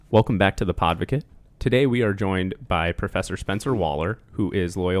Welcome back to the Podvocate. Today we are joined by Professor Spencer Waller, who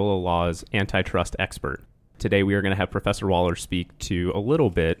is Loyola Law's antitrust expert. Today we are going to have Professor Waller speak to a little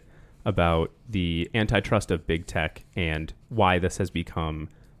bit about the antitrust of big tech and why this has become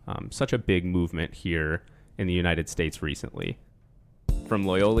such a big movement here in the United States recently. From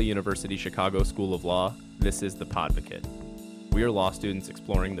Loyola University Chicago School of Law, this is the Podvocate. We are law students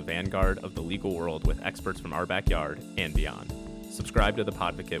exploring the vanguard of the legal world with experts from our backyard and beyond. Subscribe to the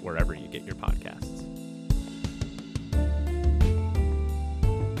Podvocate wherever you get your podcasts.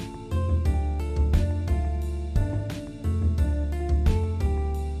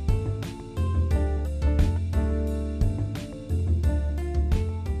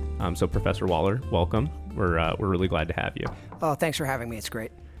 So Professor Waller, welcome. We're really glad to have you. Oh, thanks for having me. It's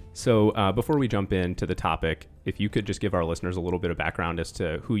great. So before we jump into the topic, if you could just give our listeners a little bit of background as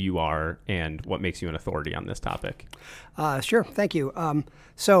to who you are and what makes you an authority on this topic. Sure. Thank you.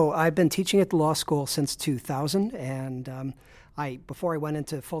 So I've been teaching at the law school since 2000, and before I went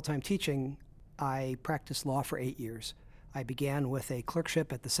into full-time teaching, I practiced law for 8 years. I began with a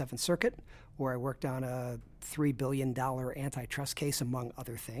clerkship at the Seventh Circuit, where I worked on a $3 billion antitrust case, among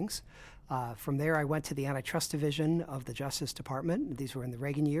other things. From there, I went to the Antitrust Division of the Justice Department. These were in the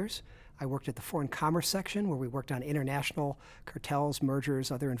Reagan years. I worked at the Foreign Commerce section, where we worked on international cartels, mergers,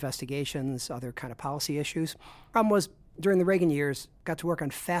 other investigations, other kind of policy issues. Problem was, during the Reagan years, got to work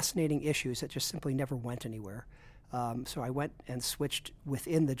on fascinating issues that just simply never went anywhere. So I went and switched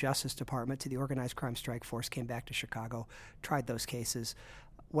within the Justice Department to the Organized Crime Strike Force, came back to Chicago, tried those cases,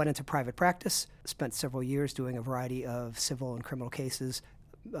 went into private practice, spent several years doing a variety of civil and criminal cases,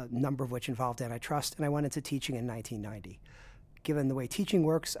 a number of which involved antitrust, and I went into teaching in 1990. Given the way teaching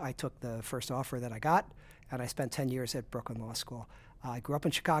works, I took the first offer that I got, and I spent 10 years at Brooklyn Law School. I grew up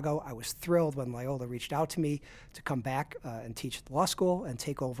in Chicago. I was thrilled when Loyola reached out to me to come back and teach at the law school and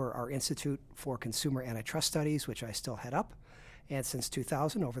take over our Institute for Consumer Antitrust Studies, which I still head up. And since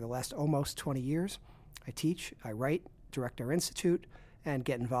 2000, over the last almost 20 years, I teach, I write, direct our institute, and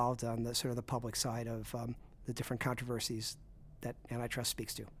get involved on the sort of the public side of the different controversies that antitrust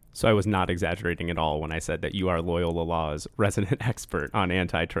speaks to. So I was not exaggerating at all when I said that you are Loyola Law's resident expert on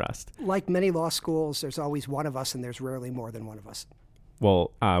antitrust. Like many law schools, there's always one of us, and there's rarely more than one of us.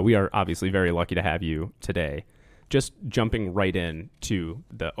 Well, we are obviously very lucky to have you today. Just jumping right in to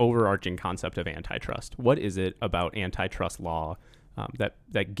the overarching concept of antitrust. What is it about antitrust law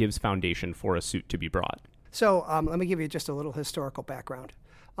that gives foundation for a suit to be brought? So let me give you just a little historical background.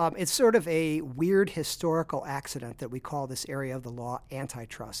 It's sort of a weird historical accident that we call this area of the law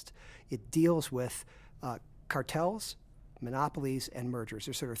antitrust. It deals with cartels, monopolies, and mergers.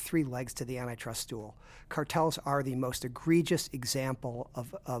 There's sort of three legs to the antitrust stool. Cartels are the most egregious example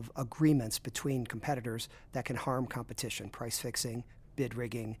of agreements between competitors that can harm competition, price fixing, bid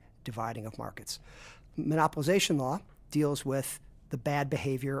rigging, dividing of markets. Monopolization law deals with the bad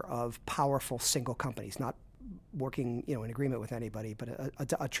behavior of powerful single companies, not working in agreement with anybody, but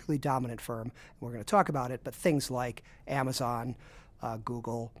a truly dominant firm. We're going to talk about it, but things like Amazon,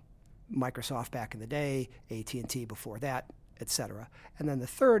 Google, Microsoft back in the day, AT&T before that, et cetera. And then the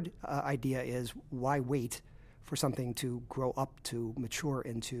third idea is, why wait for something to grow up to mature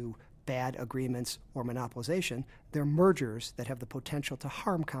into bad agreements or monopolization? They're mergers that have the potential to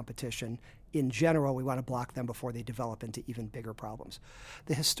harm competition. In general, we want to block them before they develop into even bigger problems.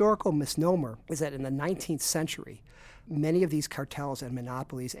 The historical misnomer is that in the 19th century, many of these cartels and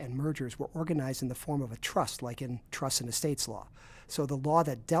monopolies and mergers were organized in the form of a trust, like in trust and estates law. So the law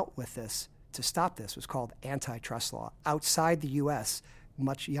that dealt with this to stop this was called antitrust law. Outside the U.S.,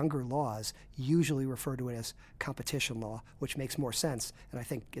 much younger laws usually refer to it as competition law, which makes more sense and I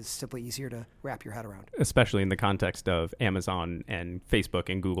think is simply easier to wrap your head around. Especially in the context of Amazon and Facebook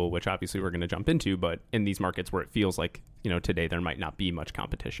and Google, which obviously we're going to jump into, but in these markets where it feels like, today there might not be much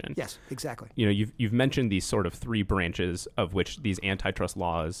competition. Yes, exactly. You've mentioned these sort of three branches of which these antitrust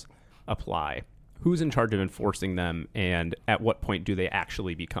laws apply. Who's in charge of enforcing them, and at what point do they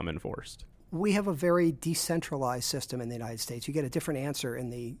actually become enforced? We have a very decentralized system in the United States. You get a different answer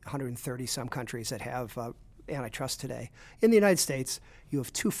in the 130-some countries that have antitrust today. In the United States, you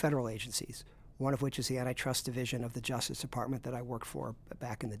have two federal agencies, one of which is the Antitrust Division of the Justice Department that I worked for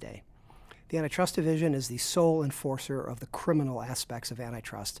back in the day. The Antitrust Division is the sole enforcer of the criminal aspects of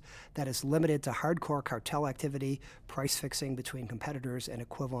antitrust that is limited to hardcore cartel activity, price fixing between competitors, and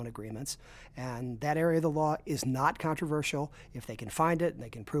equivalent agreements. And that area of the law is not controversial. If they can find it and they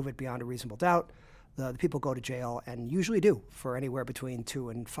can prove it beyond a reasonable doubt, the people go to jail, and usually do, for anywhere between 2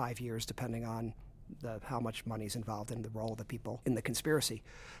 and 5 years, depending on how much money is involved in the role of the people in the conspiracy.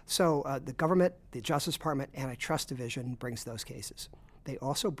 So the government, the Justice Department, Antitrust Division brings those cases. They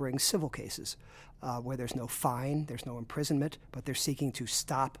also bring civil cases where there's no fine, there's no imprisonment, but they're seeking to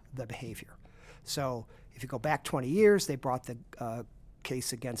stop the behavior. So if you go back 20 years, they brought the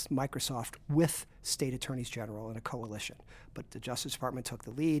case against Microsoft with state attorneys general in a coalition. But the Justice Department took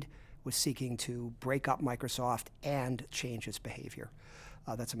the lead, was seeking to break up Microsoft and change its behavior.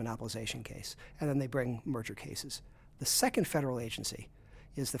 That's a monopolization case. And then they bring merger cases. The second federal agency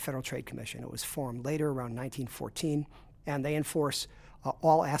is the Federal Trade Commission. It was formed later, around 1914, and they enforce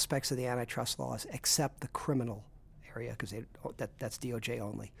all aspects of the antitrust laws except the criminal area, because that's DOJ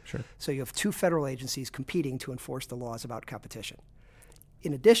only. Sure. So you have two federal agencies competing to enforce the laws about competition.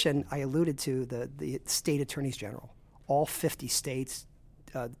 In addition, I alluded to the state attorneys general. All 50 states,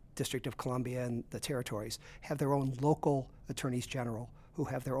 District of Columbia and the territories, have their own local attorneys general who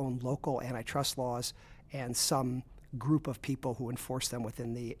have their own local antitrust laws and some group of people who enforce them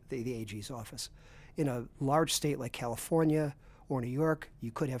within the AG's office. In a large state like California or New York,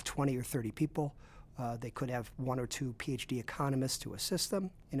 you could have 20 or 30 people. They could have one or two PhD economists to assist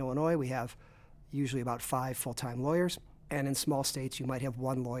them. In Illinois, we have usually about 5 full-time lawyers. And in small states, you might have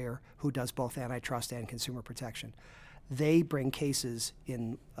one lawyer who does both antitrust and consumer protection. They bring cases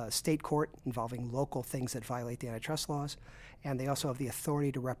in state court involving local things that violate the antitrust laws, and they also have the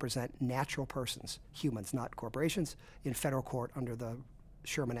authority to represent natural persons, humans, not corporations, in federal court under the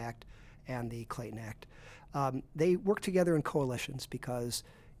Sherman Act and the Clayton Act. They work together in coalitions because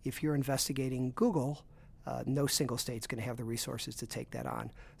if you're investigating Google, no single state's going to have the resources to take that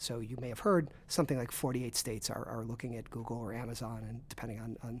on. So you may have heard something like 48 states are looking at Google or Amazon, and depending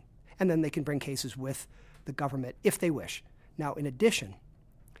on and then they can bring cases with the government if they wish. Now, in addition,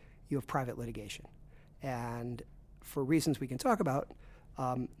 you have private litigation. And for reasons we can talk about,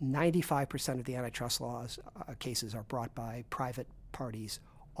 95% of the antitrust laws cases are brought by private parties,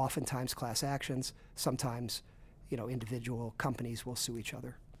 oftentimes class actions, sometimes individual companies will sue each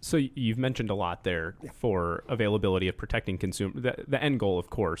other. So you've mentioned a lot there for availability of protecting consumer. The end goal,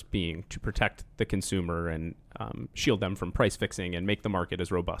 of course, being to protect the consumer and shield them from price fixing and make the market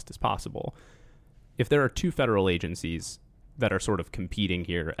as robust as possible. If there are two federal agencies that are sort of competing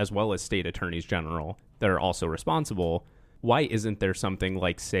here, as well as state attorneys general that are also responsible, why isn't there something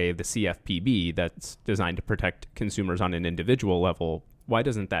like, say, the CFPB that's designed to protect consumers on an individual level? Why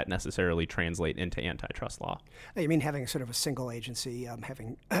doesn't that necessarily translate into antitrust law? You mean having sort of a single agency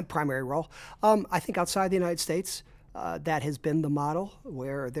having a primary role? I think outside the United States, that has been the model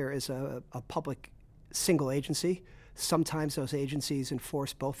where there is a public single agency. Sometimes those agencies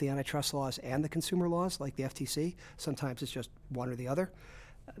enforce both the antitrust laws and the consumer laws, like the FTC. Sometimes it's just one or the other.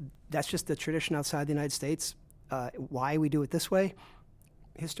 That's just the tradition outside the United States. Why we do it this way?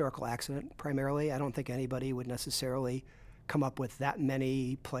 Historical accident, primarily. I don't think anybody would necessarily come up with that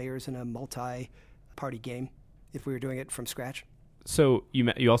many players in a multi-party game if we were doing it from scratch. So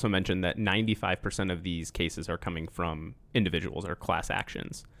you also mentioned that 95% of these cases are coming from individuals or class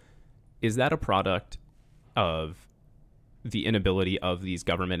actions. Is that a product of the inability of these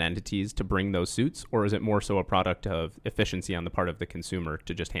government entities to bring those suits, or is it more so a product of efficiency on the part of the consumer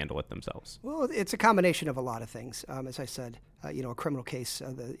to just handle it themselves? Well, it's a combination of a lot of things. As I said, a criminal case,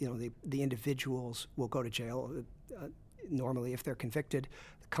 the individuals will go to jail. Normally, if they're convicted,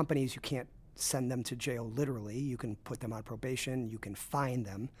 the companies, you can't send them to jail literally. You can put them on probation, you can fine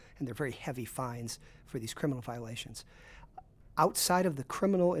them, and they're very heavy fines for these criminal violations. Outside of the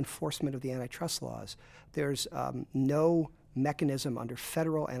criminal enforcement of the antitrust laws, there's no mechanism under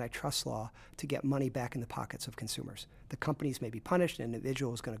federal antitrust law to get money back in the pockets of consumers. The companies may be punished, an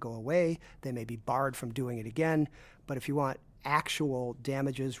individual is going to go away, they may be barred from doing it again, but if you want actual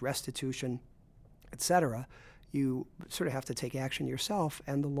damages, restitution, etc., you sort of have to take action yourself,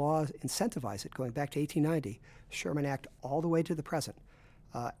 and the law incentivize it. Going back to 1890, Sherman Act all the way to the present,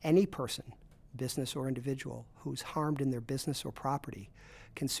 any person, business or individual, who's harmed in their business or property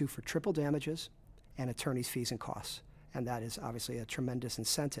can sue for triple damages and attorney's fees and costs. And that is obviously a tremendous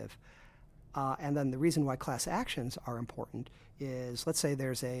incentive. And then the reason why class actions are important is, let's say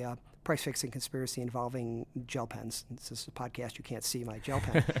there's a price-fixing conspiracy involving gel pens. This is a podcast, you can't see my gel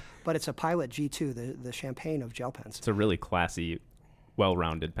pen. But it's a Pilot G2, the champagne of gel pens. It's a really classy,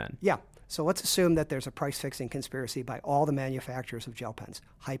 well-rounded pen. Yeah. So let's assume that there's a price-fixing conspiracy by all the manufacturers of gel pens.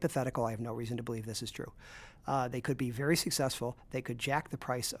 Hypothetical, I have no reason to believe this is true. They could be very successful. They could jack the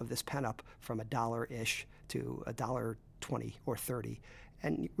price of this pen up from $1-ish to $1.20 or $30.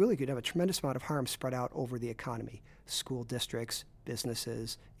 And you really could have a tremendous amount of harm spread out over the economy. School districts,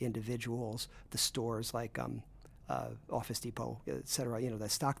 businesses, individuals, the stores like Office Depot, et cetera,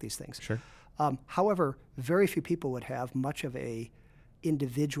 that stock these things. Sure. However, very few people would have much of a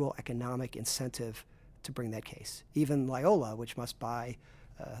individual economic incentive to bring that case. Even Loyola, which must buy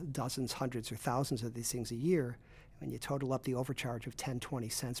dozens, hundreds, or thousands of these things a year, when you total up the overcharge of 10, 20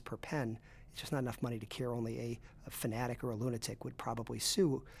 cents per pen, it's just not enough money to cure. Only a fanatic or a lunatic would probably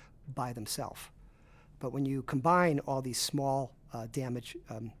sue by themselves. But when you combine all these small damage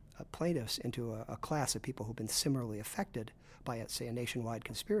plaintiffs into a class of people who've been similarly affected by, say, a nationwide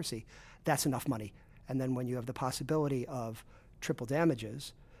conspiracy, that's enough money. And then when you have the possibility of triple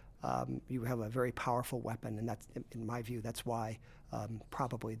damages, you have a very powerful weapon. And that's, in my view, that's why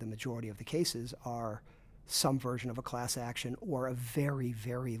probably the majority of the cases are some version of a class action or a very,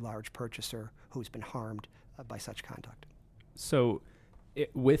 very large purchaser who's been harmed by such conduct. So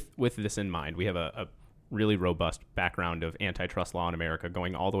with this in mind, we have a really robust background of antitrust law in America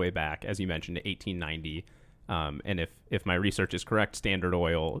going all the way back, as you mentioned, to 1890. And if my research is correct, Standard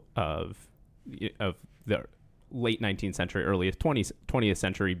Oil of the late 19th century, early 20th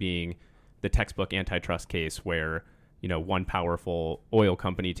century being the textbook antitrust case where, one powerful oil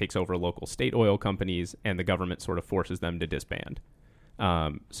company takes over local state oil companies and the government sort of forces them to disband.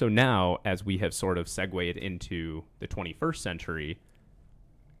 So now, as we have sort of segued into the 21st century,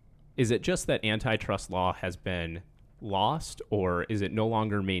 is it just that antitrust law has been lost, or is it no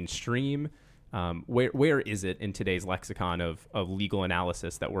longer mainstream? Where is it in today's lexicon of legal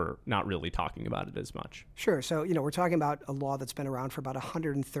analysis that we're not really talking about it as much? Sure. So, we're talking about a law that's been around for about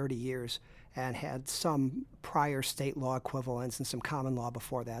 130 years and had some prior state law equivalents and some common law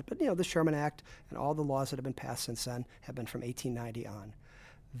before that. But, the Sherman Act and all the laws that have been passed since then have been from 1890 on.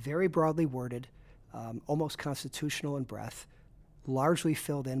 Very broadly worded, almost constitutional in breadth, largely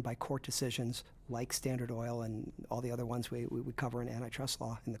filled in by court decisions like Standard Oil and all the other ones we cover in antitrust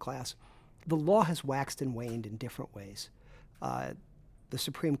law in the class. The law has waxed and waned in different ways. The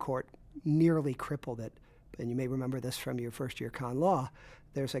Supreme Court nearly crippled it, and you may remember this from your first-year con law.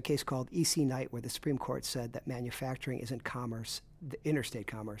 There's a case called E.C. Knight where the Supreme Court said that manufacturing isn't commerce, the interstate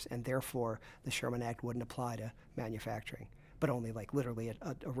commerce, and therefore the Sherman Act wouldn't apply to manufacturing, but only like literally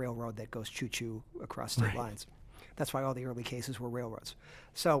a railroad that goes choo-choo across state lines. That's why all the early cases were railroads.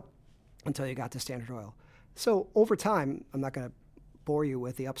 So until you got to Standard Oil. So over time, I'm not going to bore you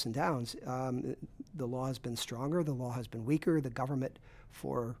with the ups and downs. The law has been stronger. The law has been weaker. The government,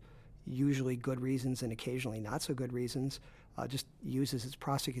 for usually good reasons and occasionally not so good reasons, just uses its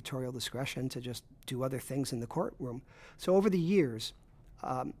prosecutorial discretion to just do other things in the courtroom. So over the years,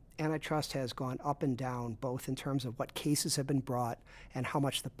 antitrust has gone up and down, both in terms of what cases have been brought and how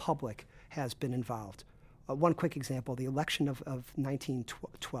much the public has been involved. One quick example, the election of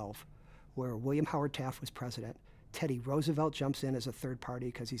 1912, where William Howard Taft was president. Teddy Roosevelt jumps in as a third party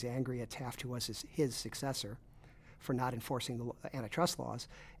because he's angry at Taft, who was his successor, for not enforcing the antitrust laws.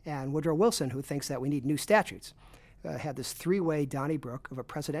 And Woodrow Wilson, who thinks that we need new statutes, had this three-way Donnybrook of a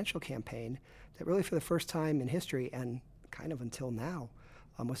presidential campaign that really for the first time in history, and kind of until now,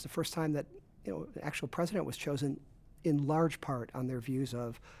 was the first time that an actual president was chosen in large part on their views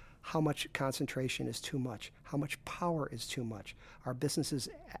of how much concentration is too much, how much power is too much. Are businesses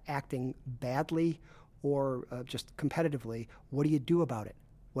acting badly or just competitively? What do you do about it?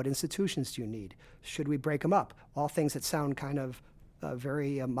 What institutions do you need? Should we break them up? All things that sound kind of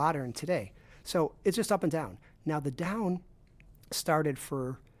very modern today. So it's just up and down. Now the down started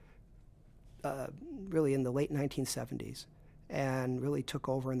for really in the late 1970s and really took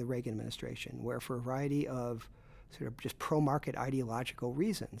over in the Reagan administration, where for a variety of sort of just pro-market ideological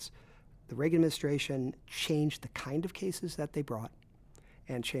reasons, the Reagan administration changed the kind of cases that they brought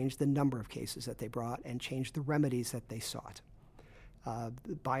and changed the number of cases that they brought and changed the remedies that they sought.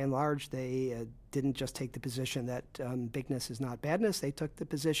 By and large, they didn't just take the position that bigness is not badness. They took the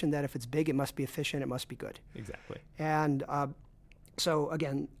position that if it's big, it must be efficient, it must be good. Exactly. And so,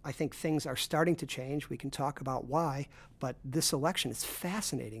 again, I think things are starting to change. We can talk about why, but this election is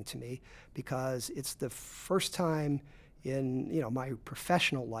fascinating to me because it's the first time in my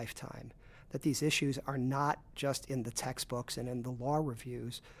professional lifetime that these issues are not just in the textbooks and in the law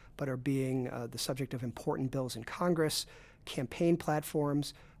reviews, but are being the subject of important bills in Congress, campaign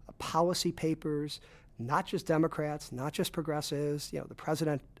platforms, policy papers, not just Democrats, not just progressives. The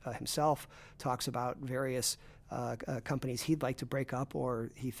president himself talks about various companies he'd like to break up or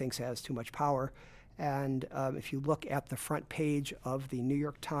he thinks has too much power. And if you look at the front page of the New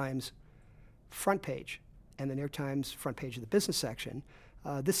York Times front page and the New York Times front page of the business section,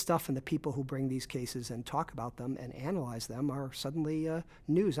 this stuff and the people who bring these cases and talk about them and analyze them are suddenly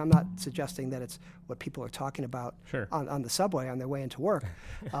news. I'm not suggesting that it's what people are talking about on the subway on their way into work,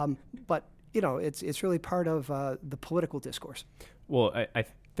 but it's really part of the political discourse. Well, I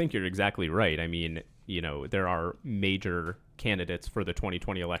think you're exactly right. I mean, there are major candidates for the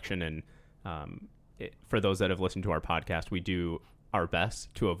 2020 election, and for those that have listened to our podcast, we do our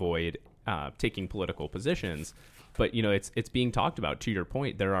best to avoid taking political positions. But, it's being talked about. To your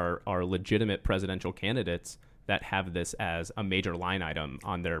point, there are legitimate presidential candidates that have this as a major line item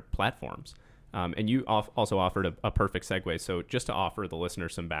on their platforms. And you also offered a perfect segue. So just to offer the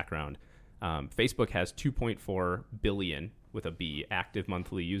listeners some background, Facebook has 2.4 billion with a B active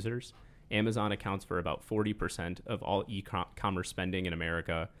monthly users. Amazon accounts for about 40% of all e-commerce spending in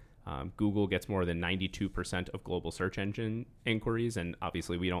America. Google gets more than 92% of global search engine inquiries. And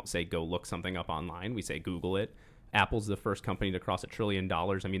obviously, we don't say go look something up online. We say Google it. Apple's the first company to cross $1 trillion.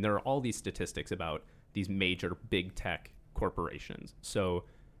 I mean, there are all these statistics about these major big tech corporations. So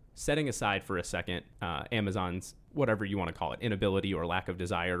setting aside for a second Amazon's, whatever you want to call it, inability or lack of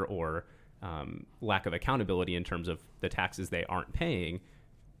desire or lack of accountability in terms of the taxes they aren't paying,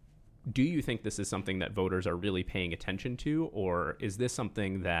 do you think this is something that voters are really paying attention to, or is this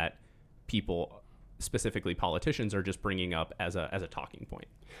something that people, specifically politicians, are just bringing up as a talking point?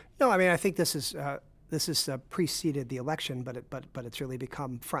 No, I mean, I think this is preceded the election, but it's really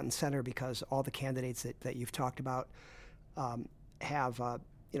become front and center because all the candidates that you've talked about have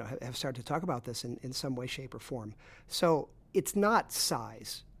started to talk about this in some way, shape, or form. So it's not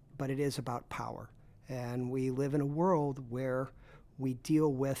size, but it is about power, and we live in a world where we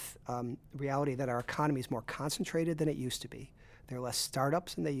deal with reality that our economy is more concentrated than it used to be. There are less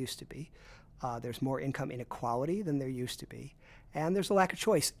startups than they used to be. There's more income inequality than there used to be. And there's a lack of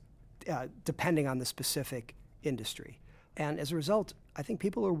choice depending on the specific industry. And as a result, I think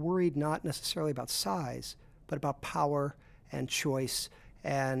people are worried not necessarily about size, but about power and choice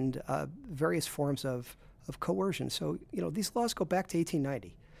and various forms of coercion. So, these laws go back to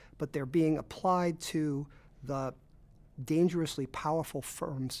 1890, but they're being applied to the dangerously powerful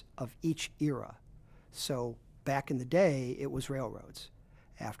firms of each era. So back in the day, it was railroads.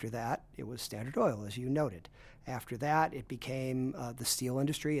 After that, it was Standard Oil, as you noted. After that, it became the steel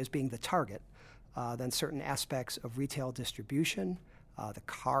industry as being the target. Then certain aspects of retail distribution, the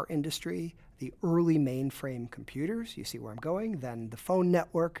car industry, the early mainframe computers, you see where I'm going, then the phone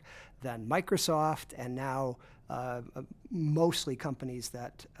network, then Microsoft, and now mostly companies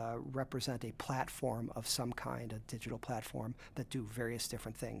that represent a platform of some kind, a digital platform that do various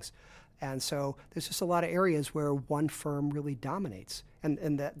different things. And so there's just a lot of areas where one firm really dominates.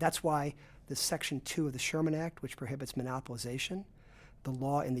 And that's why the Section 2 of the Sherman Act, which prohibits monopolization, the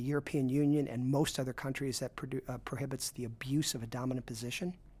law in the European Union and most other countries that prohibits the abuse of a dominant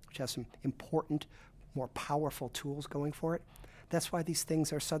position, which has some important, more powerful tools going for it. That's why these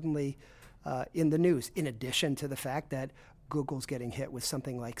things are suddenly in the news, in addition to the fact that Google's getting hit with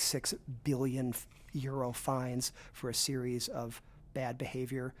something like 6 billion euro fines for a series of bad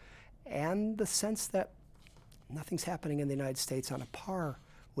behavior, and the sense that nothing's happening in the United States on a par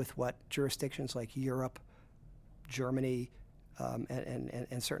with what jurisdictions like Europe, Germany,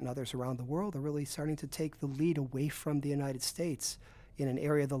 and certain others around the world are really starting to take the lead away from the United States in an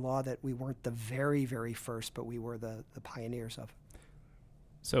area of the law that we weren't the very, very first, but we were the pioneers of.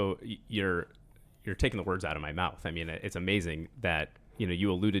 So you're taking the words out of my mouth. I mean, it's amazing that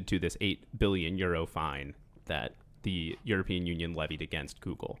you alluded to this 8 billion euro fine that the European Union levied against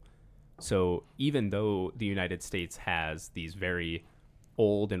Google. So even though the United States has these very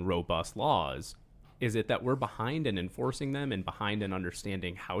old and robust laws, is it that we're behind in enforcing them and behind in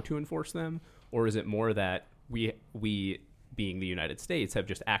understanding how to enforce them? Or is it more that we being the United States, have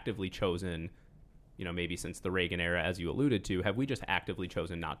just actively chosen, maybe since the Reagan era, as you alluded to, have we just actively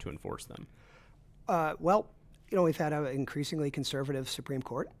chosen not to enforce them? We've had an increasingly conservative Supreme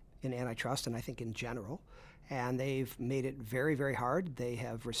Court in antitrust, and I think in general, and they've made it very, very hard. They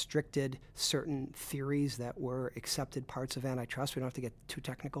have restricted certain theories that were accepted parts of antitrust. We don't have to get too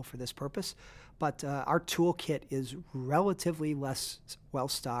technical for this purpose, but our toolkit is relatively less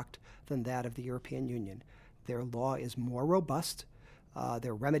well-stocked than that of the European Union. Their law is more robust.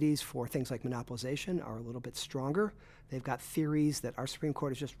 Their remedies for things like monopolization are a little bit stronger. They've got theories that our Supreme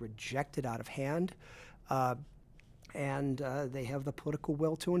Court has just rejected out of hand. And they have the political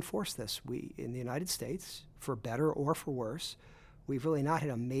will to enforce this. We, in the United States, for better or for worse, we've really not had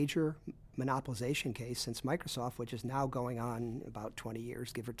a major monopolization case since Microsoft, which is now going on about 20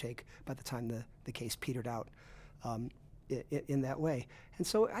 years, give or take, by the time the case petered out in that way. And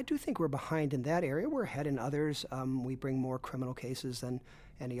so I do think we're behind in that area. We're ahead in others. We bring more criminal cases than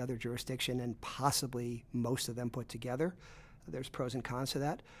any other jurisdiction, and possibly most of them put together. There's pros and cons to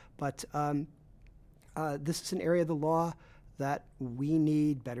that. But this is an area of the law that we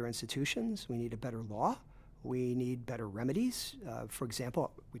need better institutions. We need a better law. We need better remedies. For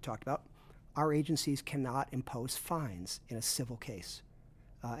example, we talked about our agencies cannot impose fines in a civil case.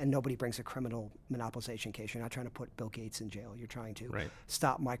 And nobody brings a criminal monopolization case. You're not trying to put Bill Gates in jail. You're trying to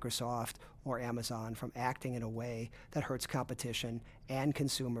stop Microsoft or Amazon from acting in a way that hurts competition and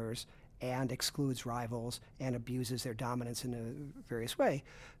consumers and excludes rivals and abuses their dominance in a various way.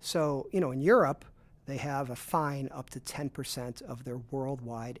 So, in Europe, they have a fine up to 10% of their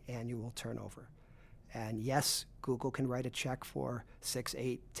worldwide annual turnover. And yes, Google can write a check for 6,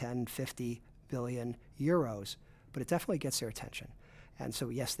 8, 10, 50 billion euros, but it definitely gets their attention. And so,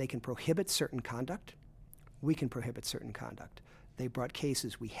 yes, they can prohibit certain conduct. We can prohibit certain conduct. They brought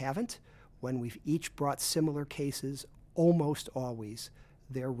cases we haven't. When we've each brought similar cases, almost always,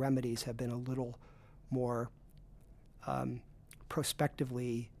 their remedies have been a little more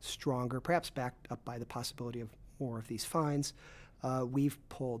prospectively stronger, perhaps backed up by the possibility of more of these fines. We've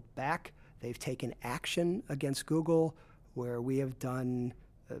pulled back. They've taken action against Google where we have done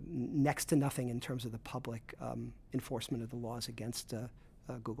next to nothing in terms of the public enforcement of the laws against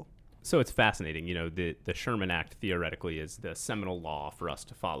Google. So it's fascinating. The Sherman Act theoretically is the seminal law for us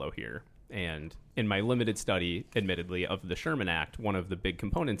to follow here. And in my limited study, admittedly, of the Sherman Act, one of the big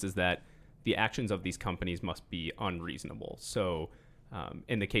components is that the actions of these companies must be unreasonable. So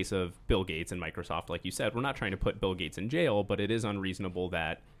in the case of Bill Gates and Microsoft, like you said, we're not trying to put Bill Gates in jail, but it is unreasonable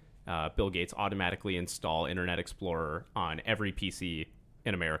that Bill Gates automatically install Internet Explorer on every PC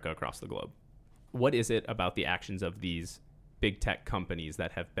in America across the globe. What is it about the actions of these big tech companies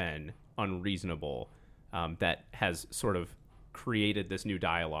that have been unreasonable that has sort of created this new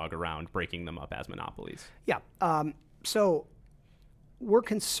dialogue around breaking them up as monopolies? Yeah. So we're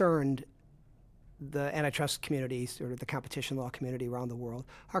concerned, the antitrust communities or the competition law community around the world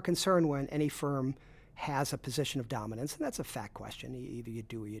are concerned when any firm has a position of dominance, and that's a fact question. Either you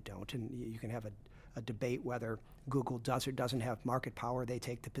do or you don't, and you can have a debate whether Google does or doesn't have market power. They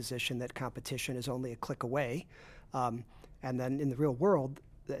take the position that competition is only a click away. And then in the real world,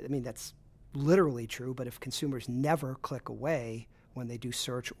 that's literally true, but if consumers never click away when they do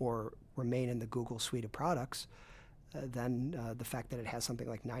search or remain in the Google suite of products, then the fact that it has something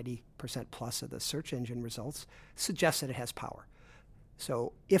like 90% plus of the search engine results suggests that it has power.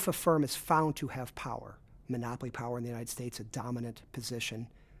 So if a firm is found to have power, monopoly power in the United States, a dominant position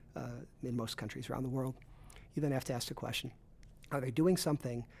in most countries around the world, you then have to ask the question, are they doing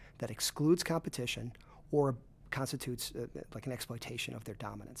something that excludes competition or constitutes like an exploitation of their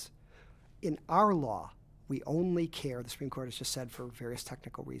dominance? In our law, we only care, the Supreme Court has just said for various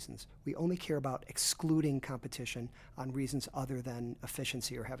technical reasons, we only care about excluding competition on reasons other than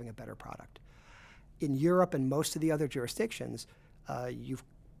efficiency or having a better product. In Europe and most of the other jurisdictions, you've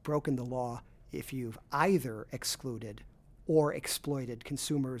broken the law if you've either excluded or exploited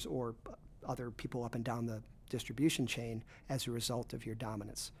consumers or other people up and down the distribution chain as a result of your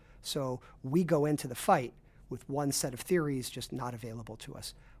dominance. So we go into the fight with one set of theories just not available to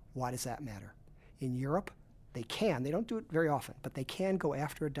us. Why does that matter? In Europe, they don't do it very often, but they can go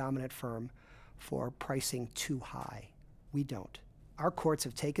after a dominant firm for pricing too high. We don't. Our courts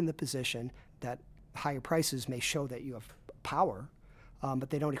have taken the position that higher prices may show that you have power, but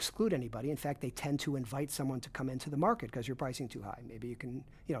they don't exclude anybody. In fact, they tend to invite someone to come into the market because you're pricing too high. Maybe you can,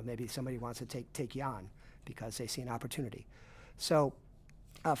 maybe somebody wants to take you on because they see an opportunity. So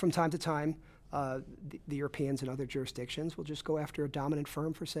from time to time, the Europeans and other jurisdictions will just go after a dominant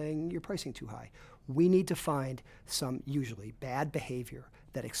firm for saying you're pricing too high. We need to find some usually bad behavior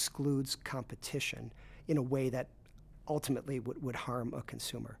that excludes competition in a way that ultimately would harm a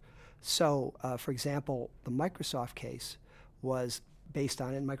consumer. So, for example, the Microsoft case was based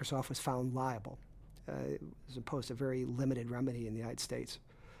on it, and Microsoft was found liable as opposed to a very limited remedy in the United States.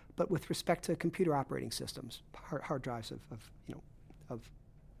 But with respect to computer operating systems, hard drives of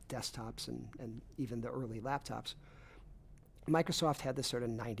desktops and even the early laptops, Microsoft had this sort of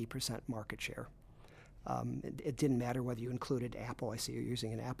 90% market share. It didn't matter whether you included Apple. I see you're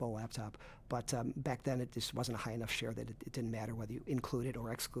using an Apple laptop, but back then it just wasn't a high enough share that it didn't matter whether you included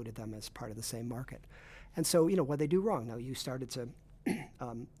or excluded them as part of the same market. And so, what they do wrong? Now, you started to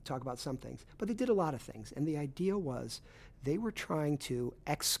talk about some things, but they did a lot of things. And the idea was they were trying to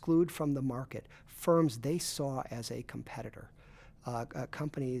exclude from the market firms they saw as a competitor.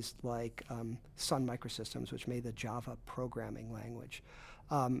 Companies like Sun Microsystems, which made the Java programming language,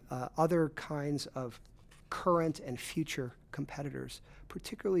 other kinds of current and future competitors,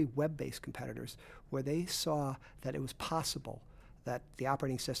 particularly web-based competitors, where they saw that it was possible that the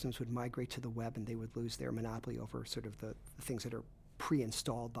operating systems would migrate to the web and they would lose their monopoly over sort of the things that are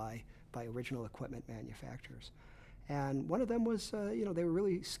pre-installed by original equipment manufacturers. And one of them was, they were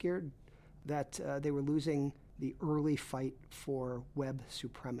really scared that they were losing the early fight for web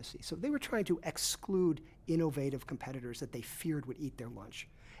supremacy. So they were trying to exclude innovative competitors that they feared would eat their lunch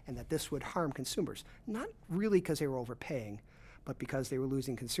and that this would harm consumers, not really because they were overpaying, but because they were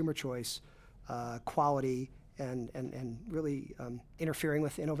losing consumer choice, quality, and really interfering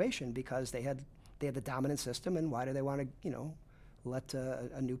with innovation because they had the dominant system, and why do they want to, let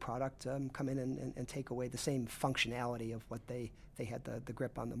a new product come in and take away the same functionality of what they had the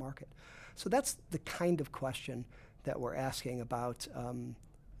grip on the market. So that's the kind of question that we're asking about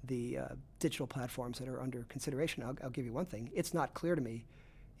the digital platforms that are under consideration. I'll give you one thing. It's not clear to me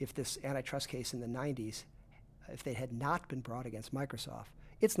if this antitrust case in the 90s, if they had not been brought against Microsoft,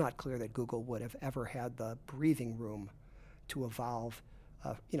 it's not clear that Google would have ever had the breathing room to evolve,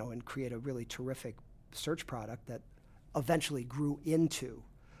 and create a really terrific search product that eventually grew into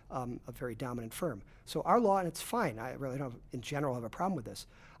a very dominant firm. So our law, and it's fine, I really don't, in general, have a problem with this.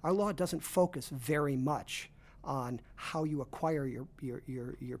 Our law doesn't focus very much on how you acquire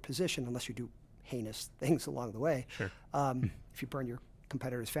your position, unless you do heinous things along the way. Sure. If you burn your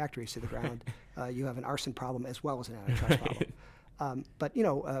competitors' factories to the ground, you have an arson problem as well as an antitrust problem. But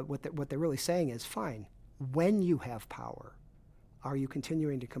what they're really saying is, fine, when you have power, are you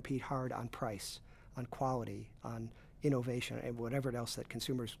continuing to compete hard on price, on quality, on innovation, and whatever else that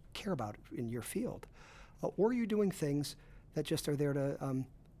consumers care about in your field? Or are you doing things that just are there to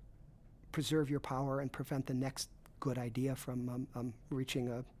preserve your power and prevent the next good idea from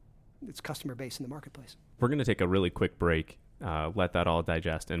reaching its customer base in the marketplace? We're going to take a really quick break, let that all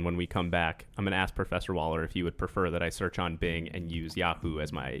digest, and when we come back, I'm going to ask Professor Waller if he would prefer that I search on Bing and use Yahoo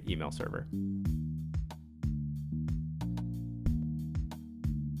as my email server.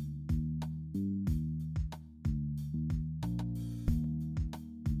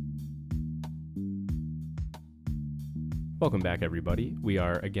 Welcome back, everybody. We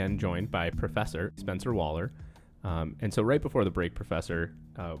are again joined by Professor Spencer Waller. And so right before the break, Professor,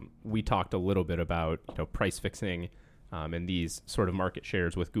 we talked a little bit about price fixing and these sort of market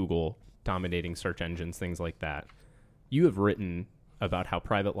shares with Google dominating search engines, things like that. You have written about how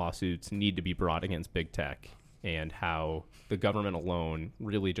private lawsuits need to be brought against big tech and how the government alone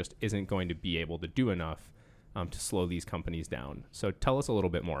really just isn't going to be able to do enough to slow these companies down. So tell us a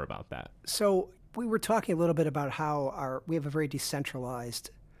little bit more about that. So we were talking a little bit about how we have a very decentralized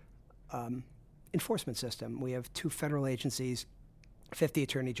enforcement system. We have 2 federal agencies, 50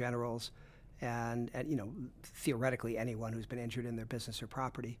 attorney generals, and theoretically anyone who's been injured in their business or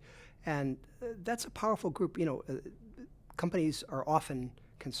property. And that's a powerful group. Companies are often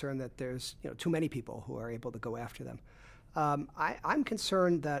concerned that there's too many people who are able to go after them. I'm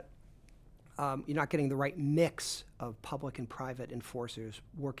concerned that you're not getting the right mix of public and private enforcers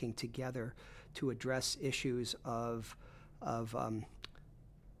working together to address issues of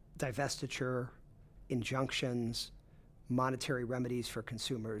divestiture, injunctions, monetary remedies for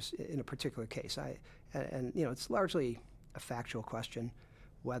consumers in a particular case. It's largely a factual question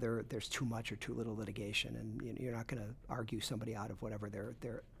whether there's too much or too little litigation, and you're not going to argue somebody out of whatever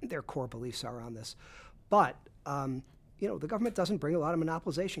their core beliefs are on this. But the government doesn't bring a lot of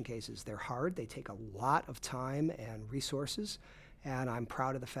monopolization cases. They're hard. They take a lot of time and resources. And I'm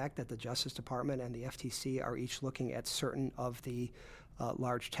proud of the fact that the Justice Department and the FTC are each looking at certain of the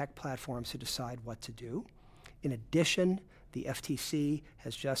large tech platforms to decide what to do. In addition, the FTC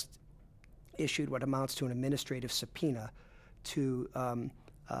has just issued what amounts to an administrative subpoena to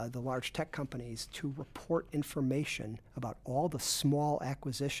the large tech companies to report information about all the small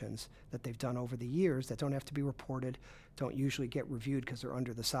acquisitions that they've done over the years that don't have to be reported, don't usually get reviewed because they're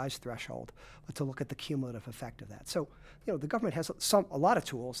under the size threshold, but to look at the cumulative effect of that. So, the government has a lot of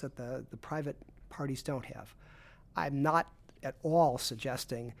tools that the private parties don't have. I'm not at all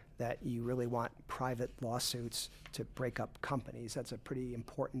suggesting that you really want private lawsuits to break up companies. That's a pretty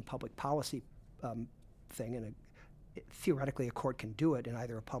important public policy thing, and theoretically a court can do it in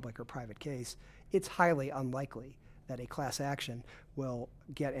either a public or private case. It's highly unlikely that a class action will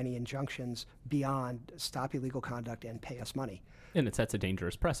get any injunctions beyond stop illegal conduct and pay us money. And it sets a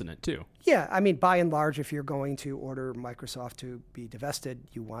dangerous precedent, too. Yeah, by and large, if you're going to order Microsoft to be divested,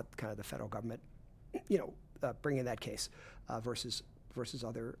 you want kind of the federal government, bringing that case versus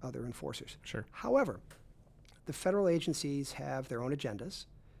other enforcers. Sure. However, the federal agencies have their own agendas,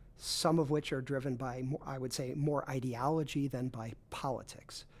 some of which are driven by, I would say, more ideology than by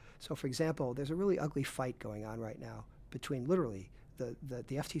politics. So, for example, there's a really ugly fight going on right now between literally the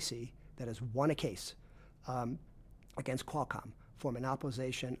FTC that has won a case against Qualcomm for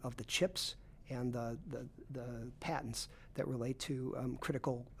monopolization of the chips and the patents that relate to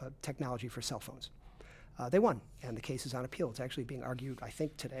critical technology for cell phones. They won, and the case is on appeal. It's actually being argued, I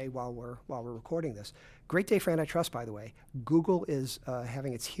think, today while we're recording this. Great day for antitrust, by the way. Google is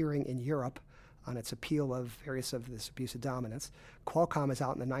having its hearing in Europe on its appeal of various of this abuse of dominance. Qualcomm is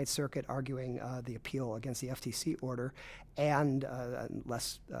out in the Ninth Circuit arguing the appeal against the FTC order, and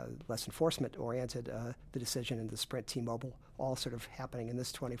less enforcement-oriented, the decision in the Sprint T-Mobile, all sort of happening in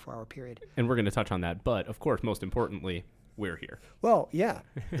this 24-hour period. And we're going to touch on that, but of course, most importantly, we're here. Well, yeah.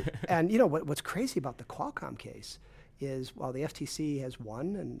 And what's crazy about the Qualcomm case is while the FTC has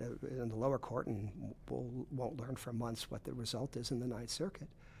won in the lower court, and won't learn for months what the result is in the Ninth Circuit,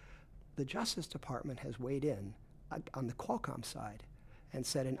 the Justice Department has weighed in on the Qualcomm side and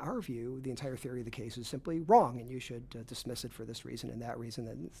said, in our view, the entire theory of the case is simply wrong, and you should dismiss it for this reason and that reason.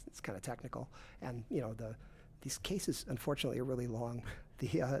 And it's kind of technical. And these cases, unfortunately, are really long.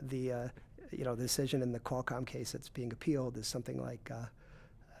 The decision in the Qualcomm case that's being appealed is something like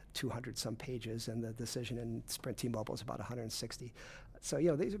 200 some pages, and the decision in Sprint T-Mobile is about 160. So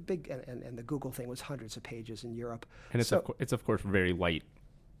these are big, and the Google thing was hundreds of pages in Europe. And it's of course very light,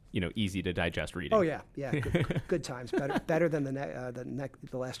 easy to digest reading. Oh yeah, good times. Better than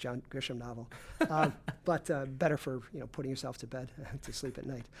the last John Grisham novel, but better for putting yourself to bed to sleep at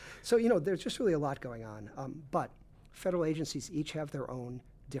night. So there's just really a lot going on. But federal agencies each have their own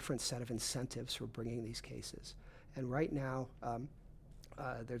different set of incentives for bringing these cases, and right now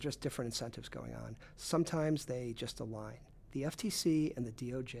there are just different incentives going on. Sometimes they just align. The FTC and the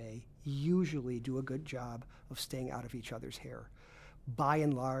DOJ usually do a good job of staying out of each other's hair. By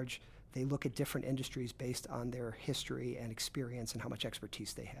and large, they look at different industries based on their history and experience and how much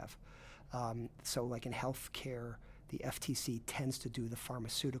expertise they have. So like in healthcare, the FTC tends to do the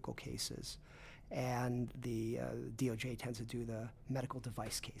pharmaceutical cases, and the DOJ tends to do the medical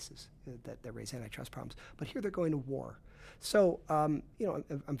device cases that raise antitrust problems. But here they're going to war. So, I'm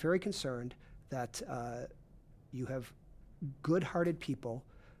very concerned that you have good-hearted people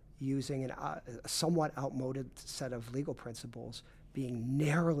using a somewhat outmoded set of legal principles being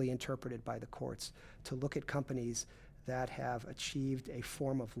narrowly interpreted by the courts to look at companies that have achieved a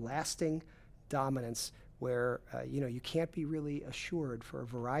form of lasting dominance where you can't be really assured for a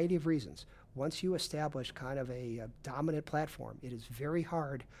variety of reasons. Once you establish kind of a dominant platform, it is very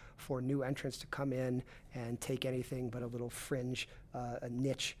hard for new entrants to come in and take anything but a little fringe, a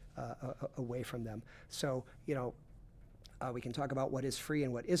niche away from them. So, we can talk about what is free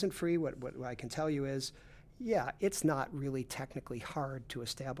and what isn't free. What I can tell you is, it's not really technically hard to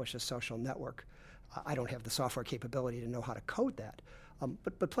establish a social network. I don't have the software capability to know how to code that,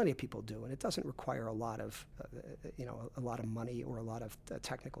 but plenty of people do, and it doesn't require a lot of money or a lot of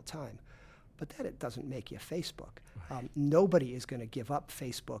technical time. But that it doesn't make you Facebook. Nobody is going to give up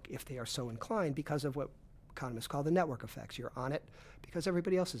Facebook if they are so inclined because of what economists call the network effects. You're on it because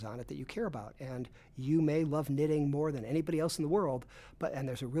everybody else is on it that you care about. And you may love knitting more than anybody else in the world, and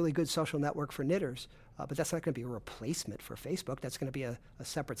there's a really good social network for knitters, but that's not going to be a replacement for Facebook. That's going to be a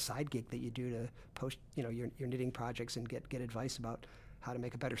separate side gig that you do to post your knitting projects and get advice about how to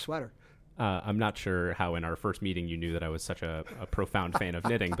make a better sweater. I'm not sure how in our first meeting you knew that I was such a profound fan of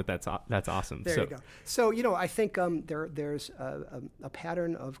knitting, but that's awesome. There you go. So, I think there's a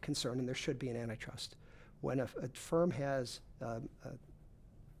pattern of concern, and there should be an antitrust. When a firm has a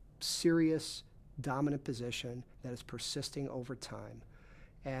serious dominant position that is persisting over time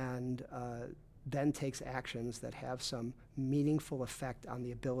and then takes actions that have some meaningful effect on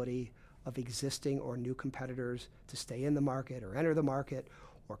the ability of existing or new competitors to stay in the market or enter the market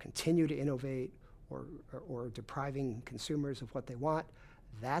or continue to innovate or depriving consumers of what they want,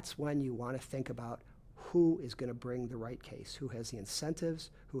 that's when you want to think about who is going to bring the right case, who has the incentives,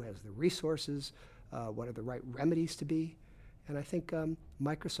 who has the resources, what are the right remedies to be. And I think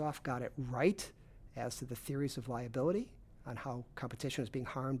Microsoft got it right as to the theories of liability on how competition is being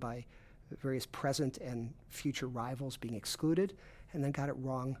harmed by various present and future rivals being excluded, and then got it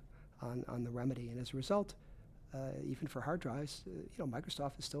wrong on the remedy. And as a result, even for hard drives,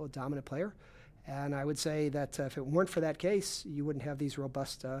 Microsoft is still a dominant player. And I would say that if it weren't for that case, you wouldn't have these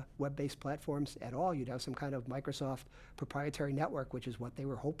robust web-based platforms at all. You'd have some kind of Microsoft proprietary network, which is what they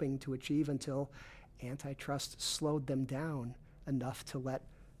were hoping to achieve until antitrust slowed them down enough to let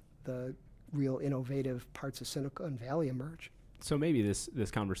the real innovative parts of Silicon Valley emerge. So maybe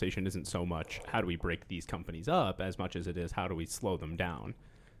this conversation isn't so much how do we break these companies up as much as it is how do we slow them down.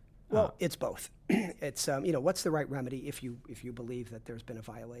 Well, it's both. It's what's the right remedy if you believe that there's been a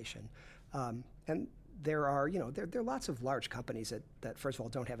violation, and there are there are lots of large companies that first of all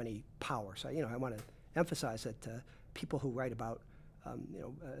don't have any power. So I want to emphasize that people who write about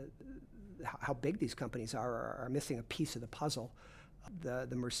how big these companies are missing a piece of the puzzle.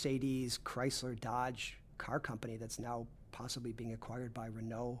 The Mercedes, Chrysler, Dodge car company that's now possibly being acquired by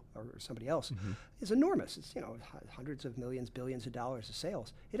Renault or somebody else is enormous. It's hundreds of millions, billions of dollars of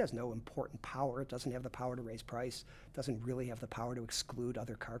sales. It has no important power. It doesn't have the power to raise price. It doesn't really have the power to exclude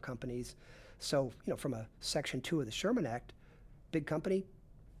other car companies. So from a Section 2 of the Sherman Act, big company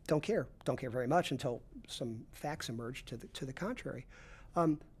don't care very much until some facts emerge to the contrary.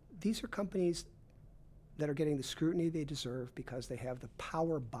 These are companies that are getting the scrutiny they deserve because they have the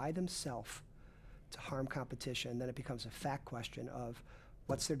power by themselves to harm competition. Then it becomes a fact question of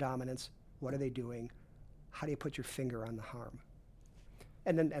what's their dominance, what are they doing, how do you put your finger on the harm,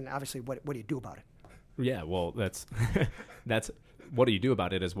 and obviously what do you do about it? Yeah, well, that's what do you do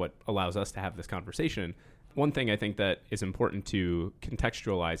about it is what allows us to have this conversation. One thing I think that is important to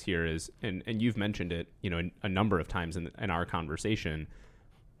contextualize here is, and you've mentioned it, a number of times in our conversation.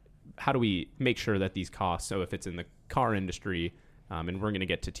 How do we make sure that these costs? So if it's in the car industry, and we're going to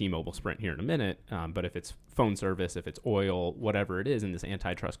get to T-Mobile Sprint here in a minute, but if it's phone service, if it's oil, whatever it is in this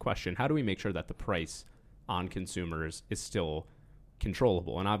antitrust question, how do we make sure that the price on consumers is still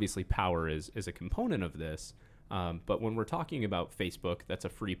controllable? And obviously power is a component of this. But when we're talking about Facebook, that's a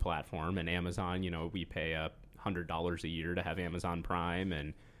free platform, and Amazon, we pay $100 a year to have Amazon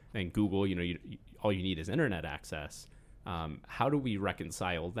Prime, and Google, all you need is internet access. How do we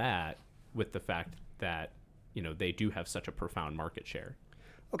reconcile that with the fact that they do have such a profound market share?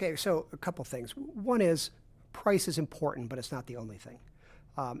 Okay, so a couple things. One is price is important, but it's not the only thing.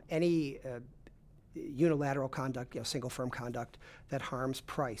 Any unilateral conduct, single firm conduct that harms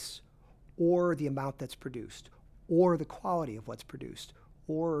price or the amount that's produced or the quality of what's produced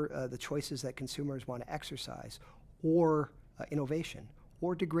or the choices that consumers want to exercise or innovation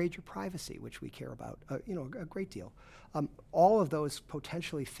or degrade your privacy, which we care about, a great deal. All of those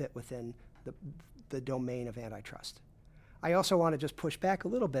potentially fit within the domain of antitrust. I also want to just push back a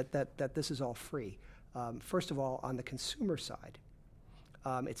little bit that this is all free. First of all, on the consumer side,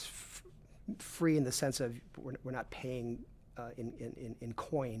 it's free in the sense of we're not paying in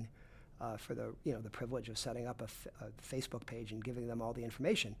coin for the privilege of setting up a Facebook page and giving them all the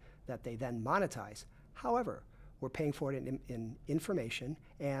information that they then monetize. However, we're paying for it in information,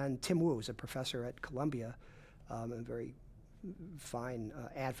 and Tim Wu is a professor at Columbia, a very fine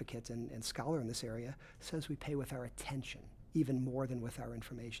advocate and scholar in this area, says we pay with our attention even more than with our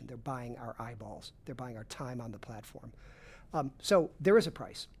information. They're buying our eyeballs. They're buying our time on the platform. So there is a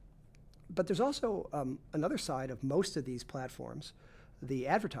price. But there's also another side of most of these platforms, the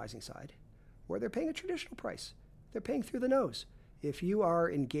advertising side, where they're paying a traditional price. They're paying through the nose. If you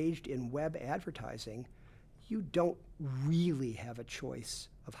are engaged in web advertising, you don't really have a choice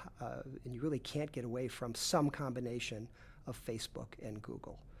of, and you really can't get away from some combination of Facebook and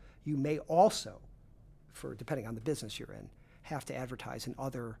Google. You may also, depending on the business you're in, have to advertise in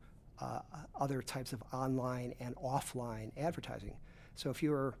other types of online and offline advertising. So if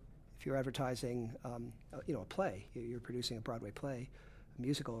you're advertising, a play, you're producing a Broadway play, a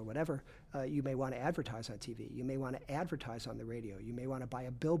musical or whatever, you may want to advertise on TV. You may want to advertise on the radio. You may want to buy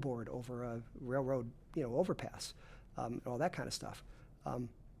a billboard over a railroad, overpass, all that kind of stuff.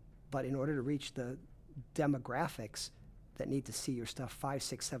 But in order to reach the demographics that need to see your stuff 5,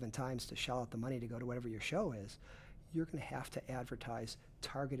 6, 7 times to shell out the money to go to whatever your show is, you're going to have to advertise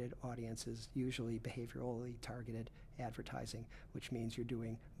targeted audiences, usually behaviorally targeted advertising, which means you're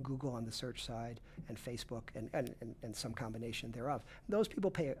doing Google on the search side and Facebook and some combination thereof. Those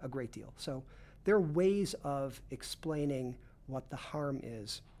people pay a great deal. So there are ways of explaining what the harm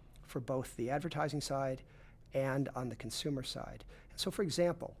is for both the advertising side and on the consumer side. So for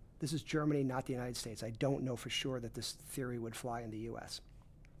example, this is Germany, not the United States. I don't know for sure that this theory would fly in the US.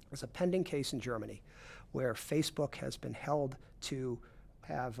 There's a pending case in Germany where Facebook has been held to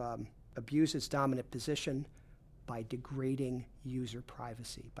have abused its dominant position by degrading user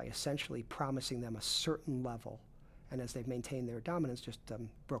privacy, by essentially promising them a certain level, and as they've maintained their dominance, just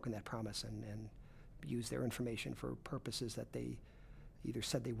broken that promise and used their information for purposes that they either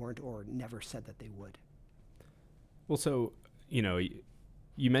said they weren't or never said that they would. Well, so,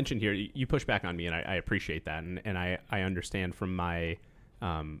 you mentioned here, you push back on me, and I appreciate that, and I understand from my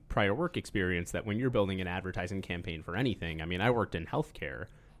prior work experience that when you're building an advertising campaign for anything, I worked in healthcare,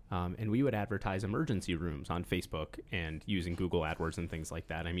 and we would advertise emergency rooms on Facebook and using Google AdWords and things like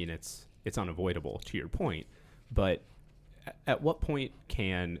that. It's unavoidable, to your point. But at what point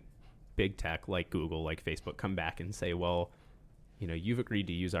can big tech like Google, like Facebook, come back and say, well, you've agreed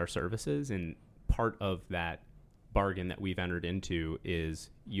to use our services, and part of that bargain that we've entered into is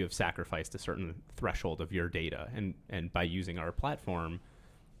you have sacrificed a certain threshold of your data, and by using our platform,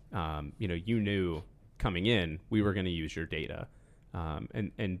 you knew coming in we were going to use your data.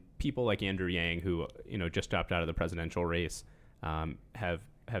 And people like Andrew Yang, who just dropped out of the presidential race, have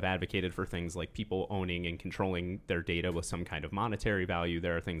advocated for things like people owning and controlling their data with some kind of monetary value.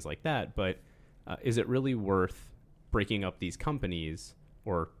 There are things like that, but is it really worth breaking up these companies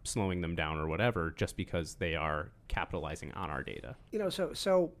or slowing them down or whatever just because they are capitalizing on our data?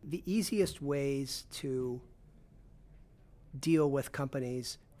 So the easiest ways to deal with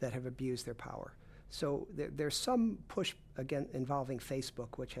companies that have abused their power. So there's some push, again, involving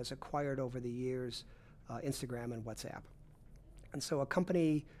Facebook, which has acquired over the years Instagram and WhatsApp. And so a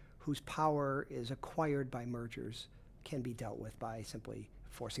company whose power is acquired by mergers can be dealt with by simply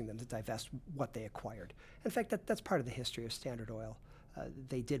forcing them to divest what they acquired. In fact, that's part of the history of Standard Oil.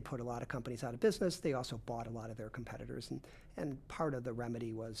 They did put a lot of companies out of business. They also bought a lot of their competitors, and part of the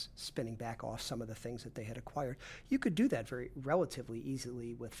remedy was spinning back off some of the things that they had acquired. You could do that very relatively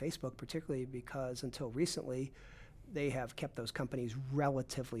easily with Facebook, particularly because until recently, they have kept those companies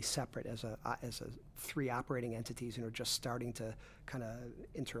relatively separate as a three operating entities and are just starting to kind of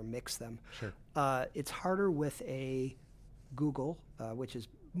intermix them. Sure. It's harder with a Google, which is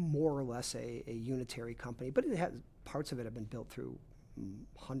more or less a unitary company, but it has parts of it have been built through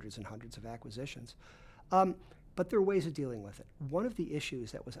hundreds and hundreds of acquisitions. But there are ways of dealing with it. One of the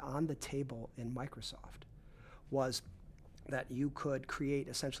issues that was on the table in Microsoft was that you could create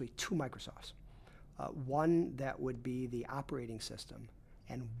essentially two Microsofts. One that would be the operating system,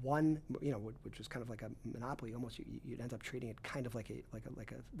 and one, which was kind of like a monopoly. Almost, you'd end up treating it kind of like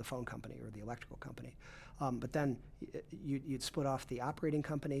the phone company or the electrical company. But then you'd split off the operating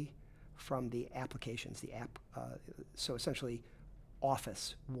company from the applications, the app. So essentially,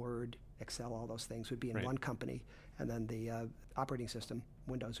 Office, Word, Excel, all those things would be in one company, and then the operating system,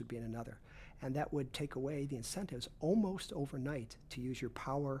 Windows, would be in another. And that would take away the incentives almost overnight to use your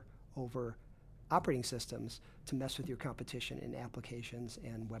power over operating systems to mess with your competition in applications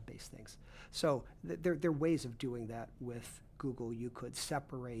and web-based things. So there are ways of doing that with Google. You could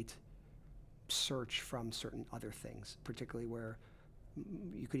separate search from certain other things, particularly where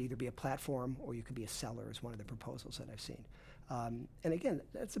you could either be a platform or you could be a seller is one of the proposals that I've seen. And again,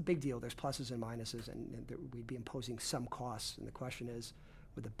 that's a big deal. There's pluses and minuses, and we'd be imposing some costs. And the question is,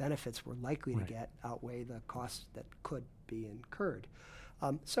 would the benefits we're likely to get outweigh the costs that could be incurred?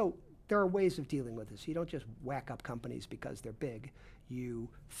 So there are ways of dealing with this. You don't just whack up companies because they're big. You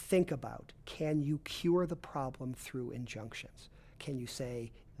think about, can you cure the problem through injunctions? Can you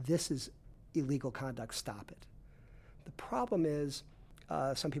say, this is illegal conduct, stop it? The problem is,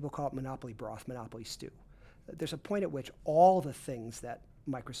 some people call it monopoly broth, monopoly stew. There's a point at which all the things that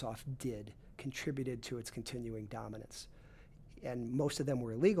Microsoft did contributed to its continuing dominance. And most of them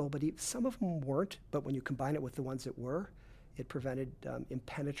were illegal, but some of them weren't. But when you combine it with the ones that were, it prevented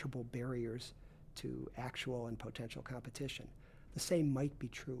impenetrable barriers to actual and potential competition. The same might be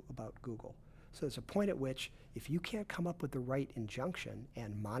true about Google. So there's a point at which if you can't come up with the right injunction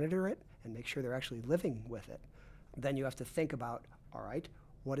and monitor it and make sure they're actually living with it, then you have to think about, all right,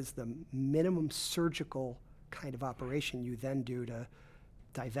 what is the minimum surgical kind of operation you then do to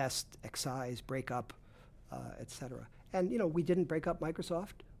divest, excise, break up, et cetera. And, we didn't break up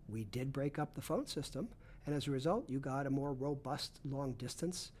Microsoft. We did break up the phone system. And as a result, you got a more robust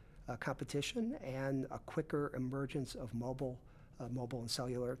long-distance competition and a quicker emergence of mobile and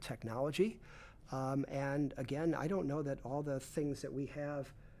cellular technology. And again, I don't know that all the things that we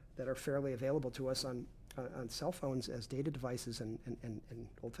have that are fairly available to us on cell phones as data devices and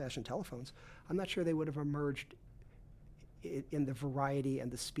old-fashioned telephones, I'm not sure they would have emerged in the variety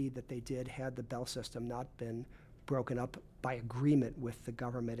and the speed that they did had the Bell system not been broken up by agreement with the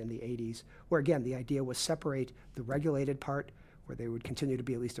government in the 80s, where again the idea was separate the regulated part, where they would continue to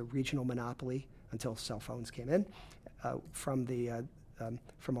be at least a regional monopoly until cell phones came in, from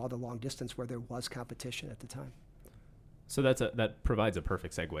all the long distance where there was competition at the time. So that provides a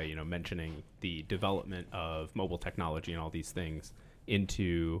perfect segue, mentioning the development of mobile technology and all these things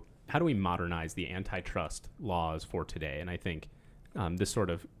into how do we modernize the antitrust laws for today? And I think this sort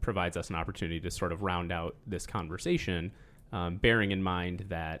of provides us an opportunity to sort of round out this conversation, bearing in mind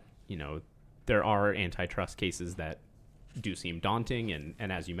that, there are antitrust cases that do seem daunting.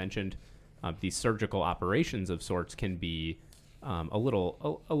 And as you mentioned, these surgical operations of sorts can be a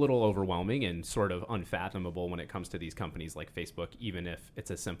little overwhelming and sort of unfathomable when it comes to these companies like Facebook, even if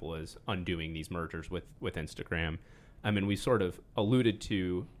it's as simple as undoing these mergers with Instagram. I mean, we sort of alluded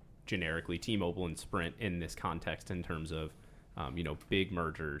to generically T-Mobile and Sprint in this context in terms of, big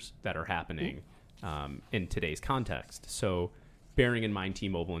mergers that are happening in today's context. So bearing in mind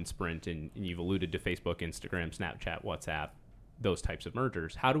T-Mobile and Sprint, and you've alluded to Facebook, Instagram, Snapchat, WhatsApp, those types of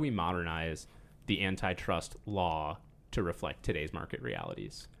mergers, how do we modernize the antitrust law to reflect today's market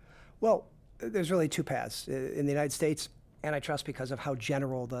realities? Well, there's really two paths. In the United States, antitrust, because of how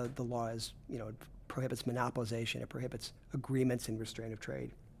general the law is, it prohibits monopolization, it prohibits agreements in restraint of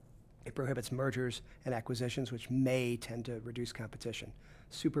trade, it prohibits mergers and acquisitions, which may tend to reduce competition.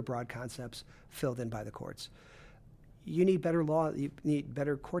 Super broad concepts filled in by the courts. You need better law. You need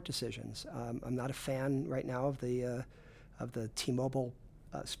better court decisions. I'm not a fan right now of the T-Mobile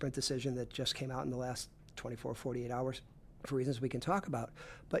Sprint decision that just came out in the last 24, 48 hours for reasons we can talk about.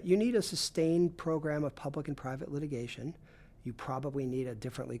 But you need a sustained program of public and private litigation. You probably need a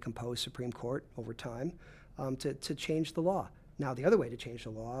differently composed Supreme Court over time to change the law. Now, the other way to change the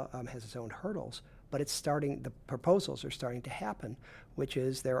law has its own hurdles, but the proposals are starting to happen, which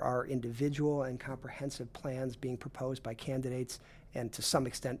is there are individual and comprehensive plans being proposed by candidates and to some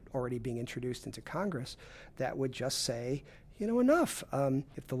extent already being introduced into Congress that would just say, enough.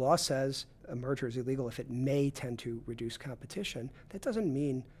 If the law says a merger is illegal, if it may tend to reduce competition, that doesn't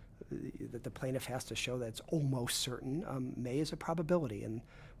mean that the plaintiff has to show that it's almost certain. May is a probability, and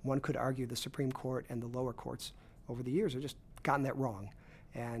one could argue the Supreme Court and the lower courts over the years have just gotten that wrong.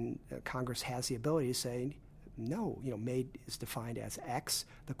 And Congress has the ability to say, no, may is defined as X.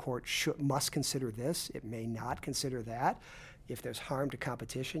 The court must consider this. It may not consider that. If there's harm to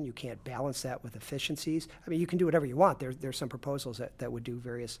competition, you can't balance that with efficiencies. I mean, you can do whatever you want. There's some proposals that would do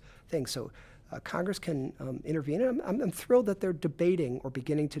various things. So Congress can intervene. And I'm thrilled that they're debating or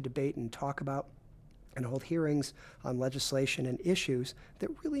beginning to debate and talk about and hold hearings on legislation and issues that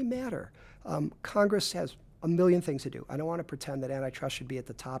really matter. Congress has a million things to do. I don't want to pretend that antitrust should be at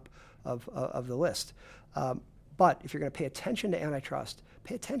the top of the list. But if you're going to pay attention to antitrust,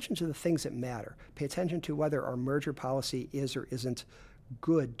 pay attention to the things that matter. Pay attention to whether our merger policy is or isn't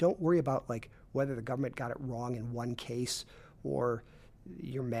good. Don't worry about whether the government got it wrong in one case, or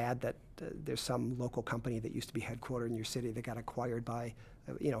you're mad that there's some local company that used to be headquartered in your city that got acquired by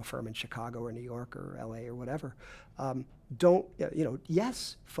a firm in Chicago or New York or LA or whatever.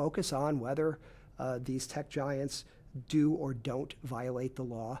 Yes, focus on whether these tech giants do or don't violate the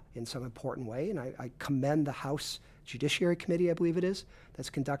law in some important way. And I commend the House Judiciary Committee, I believe it is, that's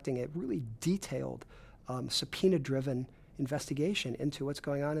conducting a really detailed, subpoena-driven investigation into what's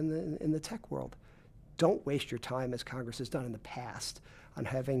going on in the tech world. Don't waste your time, as Congress has done in the past, on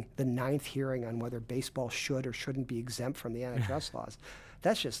having the 9th hearing on whether baseball should or shouldn't be exempt from the antitrust laws.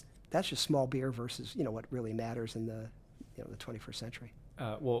 That's just small beer versus what really matters in the 21st century.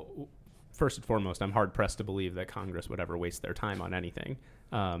 First and foremost, I'm hard-pressed to believe that Congress would ever waste their time on anything.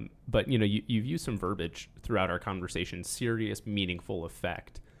 But, you've used some verbiage throughout our conversation, serious, meaningful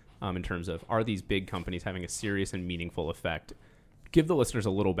effect, in terms of, are these big companies having a serious and meaningful effect? Give the listeners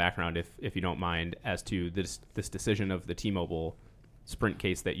a little background, if you don't mind, as to this decision of the T-Mobile Sprint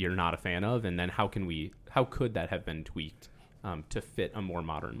case that you're not a fan of, and then how could that have been tweaked to fit a more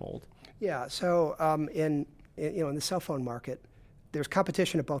modern mold? Yeah, so in the cell phone market, there's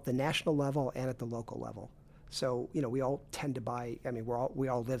competition at both the national level and at the local level. So, we all tend to buy, we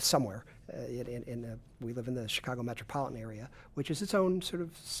all live somewhere. We live in the Chicago metropolitan area, which is its own sort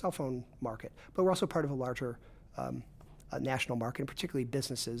of cell phone market. But we're also part of a larger national market, and particularly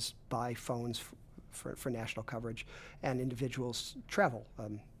businesses buy phones for national coverage, and individuals travel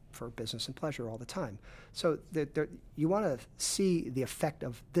for business and pleasure all the time. So you want to see the effect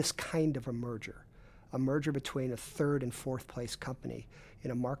of this kind of a merger between a third and fourth place company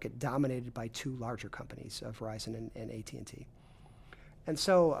in a market dominated by two larger companies, Verizon and AT&T. And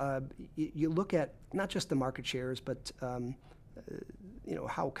so you look at not just the market shares, but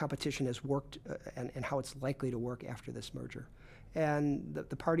how competition has worked and how it's likely to work after this merger. And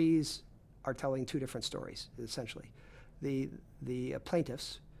the parties are telling two different stories, essentially. The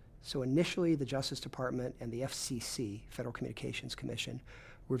plaintiffs, so initially the Justice Department and the FCC, Federal Communications Commission,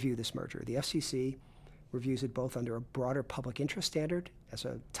 review this merger. The FCC reviews it both under a broader public interest standard as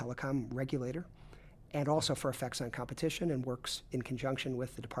a telecom regulator, and also for effects on competition, and works in conjunction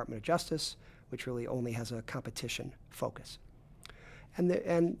with the Department of Justice, which really only has a competition focus.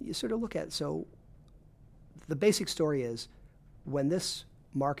 And you sort of look at, so the basic story is, when this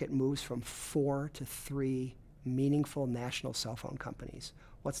market moves from 4 to 3 meaningful national cell phone companies,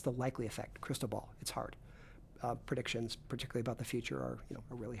 what's the likely effect? Crystal ball, it's hard. Predictions, particularly about the future, are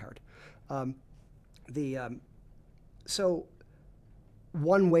really hard. So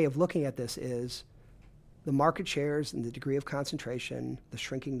one way of looking at this is the market shares and the degree of concentration, the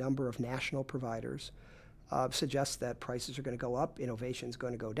shrinking number of national providers, suggests that prices are going to go up, innovation is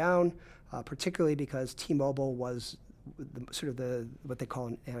going to go down, particularly because T-Mobile was what they call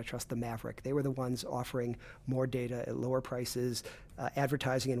in antitrust the maverick. They were the ones offering more data at lower prices,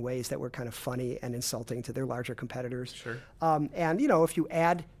 advertising in ways that were kind of funny and insulting to their larger competitors. Sure. And if you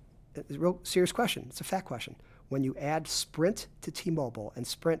add, it's a real serious question, it's a fact question. When you add Sprint to T-Mobile, and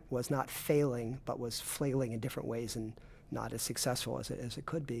Sprint was not failing, but was flailing in different ways and not as successful as it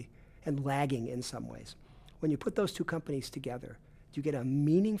could be, and lagging in some ways. When you put those two companies together, do you get a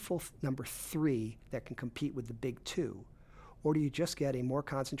meaningful number 3 that can compete with the big 2? Or do you just get a more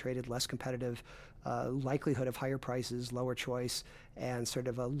concentrated, less competitive likelihood of higher prices, lower choice, and sort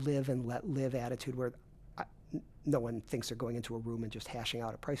of a live and let live attitude where no one thinks they're going into a room and just hashing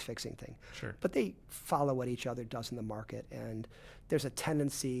out a price fixing thing. Sure. But they follow what each other does in the market, and there's a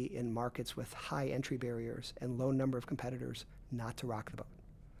tendency in markets with high entry barriers and low number of competitors not to rock the boat.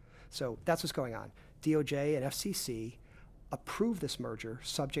 So that's what's going on. DOJ and FCC approve this merger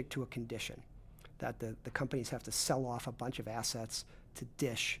subject to a condition that the companies have to sell off a bunch of assets to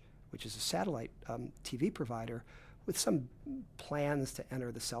Dish, which is a satellite TV provider, with some plans to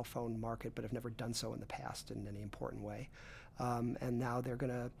enter the cell phone market, but have never done so in the past in any important way. And now they're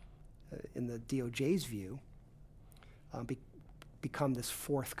going to, in the DOJ's view, become this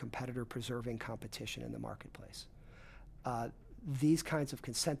fourth competitor-preserving competition in the marketplace. These kinds of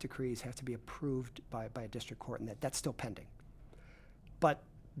consent decrees have to be approved by a district court, and that's still pending. But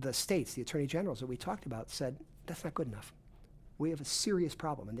the states, the attorney generals that we talked about, said that's not good enough. We have a serious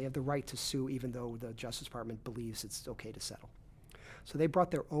problem, and they have the right to sue even though the Justice Department believes it's okay to settle. So they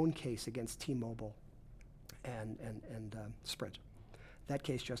brought their own case against T-Mobile and Sprint. That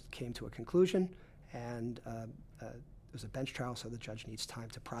case just came to a conclusion, and it was a bench trial, so the judge needs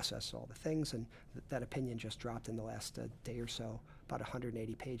time to process all the things, and that opinion just dropped in the last day or so, about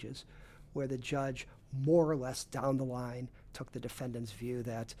 180 pages, where the judge more or less down the line took the defendant's view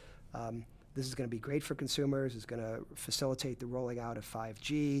that this is going to be great for consumers, it's going to facilitate the rolling out of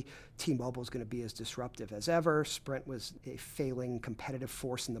 5G, T-Mobile is going to be as disruptive as ever, Sprint was a failing competitive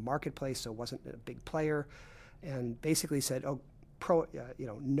force in the marketplace, so it wasn't a big player, and basically said,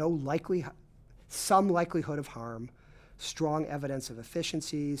 some likelihood of harm, strong evidence of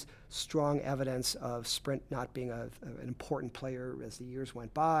efficiencies, strong evidence of Sprint not being an important player as the years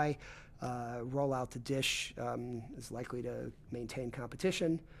went by, rollout to Dish is likely to maintain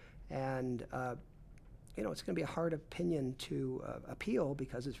competition, and it's going to be a hard opinion to appeal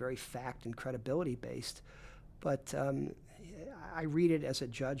because it's very fact and credibility based. But I read it as a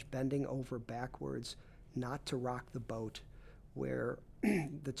judge bending over backwards not to rock the boat where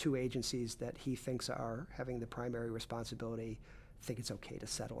the two agencies that he thinks are having the primary responsibility think it's okay to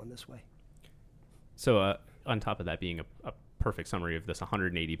settle in this way. So on top of that being a perfect summary of this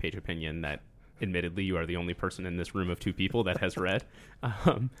 180-page opinion that admittedly you are the only person in this room of two people that has read,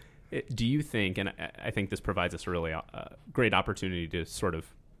 do you think, and I think this provides us a really great opportunity to sort of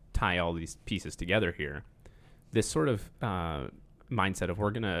tie all these pieces together here, this sort of mindset of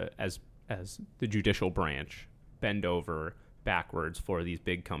we're going to, as the judicial branch, bend over backwards for these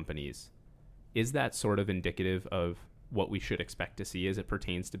big companies, is that sort of indicative of what we should expect to see as it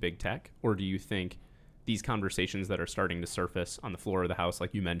pertains to big tech? Or do you think these conversations that are starting to surface on the floor of the House,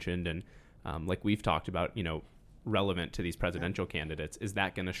 like you mentioned, and like we've talked about, relevant to these presidential candidates, is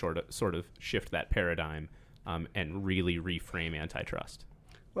that going to sort of shift that paradigm and really reframe antitrust?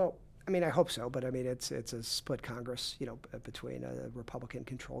 Well, I hope so, but it's a split Congress, between a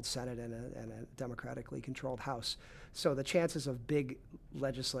Republican-controlled Senate and a democratically controlled House. So the chances of big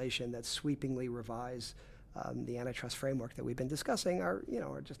legislation that sweepingly revise the antitrust framework that we've been discussing are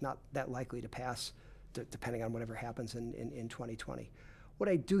just not that likely to pass, depending on whatever happens in 2020. What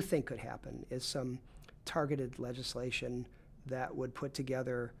I do think could happen is some targeted legislation that would put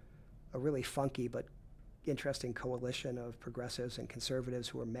together a really funky but interesting coalition of progressives and conservatives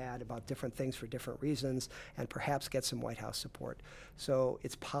who are mad about different things for different reasons and perhaps get some White House support. So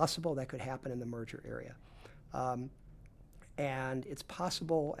it's possible that could happen in the merger area. And it's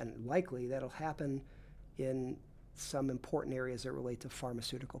possible and likely that'll happen in some important areas that relate to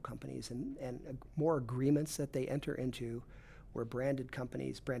pharmaceutical companies and more agreements that they enter into where branded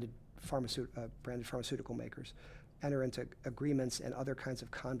companies, branded pharmaceutical makers enter into agreements and other kinds of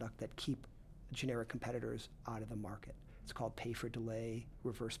conduct that keep generic competitors out of the market. It's called pay for delay,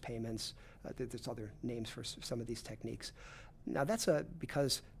 reverse payments. There's other names for some of these techniques. Now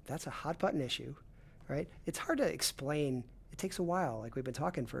because that's a hot button issue, right? It's hard to explain. It takes a while, like we've been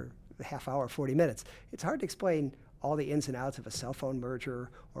talking for a half hour, 40 minutes. It's hard to explain all the ins and outs of a cell phone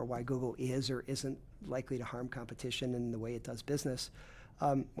merger or why Google is or isn't likely to harm competition in the way it does business.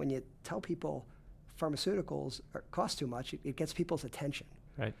 When you tell people pharmaceuticals cost too much, it gets people's attention.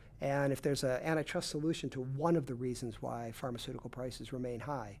 Right. And if there's an antitrust solution to one of the reasons why pharmaceutical prices remain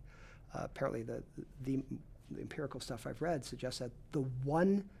high, apparently the empirical stuff I've read suggests that the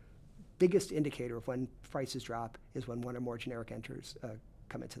one biggest indicator of when prices drop is when one or more generic entrants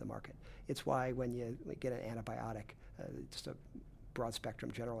come into the market. It's why when you get an antibiotic, just a broad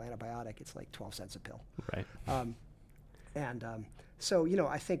spectrum general antibiotic, it's like 12 cents a pill. Right. So,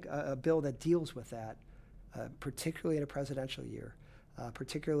 I think a bill that deals with that, particularly in a presidential year,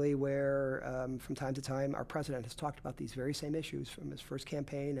 particularly where from time to time our president has talked about these very same issues from his first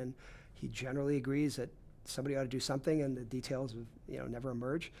campaign, and he generally agrees that somebody ought to do something, and the details never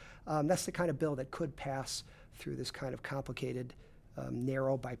emerge. That's the kind of bill that could pass through this kind of complicated,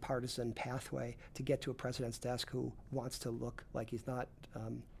 narrow bipartisan pathway to get to a president's desk who wants to look like he's not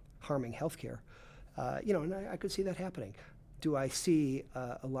harming healthcare. And I could see that happening. Do I see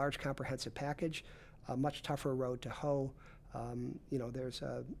a large comprehensive package? A much tougher road to hoe. There's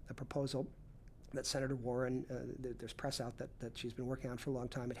a proposal that Senator Warren, there's press out that she's been working on for a long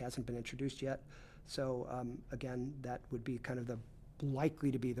time. It hasn't been introduced yet. So again, that would be kind of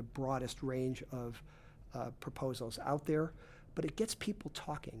likely to be the broadest range of proposals out there. But it gets people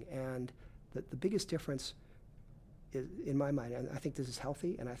talking. And the biggest difference is, in my mind, and I think this is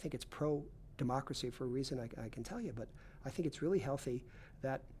healthy, and I think it's pro-democracy for a reason I can tell you, but I think it's really healthy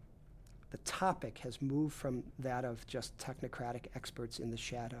that the topic has moved from that of just technocratic experts in the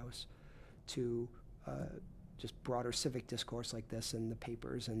shadows to just broader civic discourse like this in the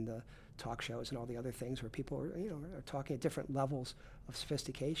papers and the talk shows and all the other things where people are talking at different levels of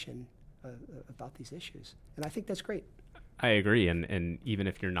sophistication about these issues. And I think that's great. I agree. And even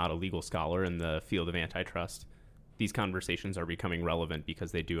if you're not a legal scholar in the field of antitrust, these conversations are becoming relevant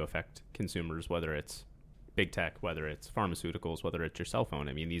because they do affect consumers, whether it's big tech, whether it's pharmaceuticals, whether it's your cell phone.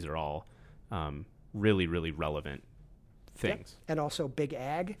 I mean, these are all really, really relevant things. Yep. And also big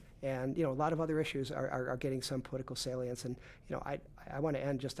ag, and a lot of other issues are getting some political salience. And I want to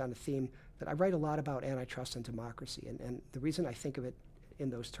end just on a theme that I write a lot about antitrust and democracy. And the reason I think of it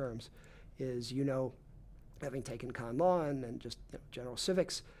in those terms is, having taken con law and just general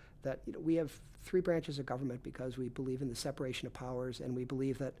civics, that we have three branches of government because we believe in the separation of powers, and we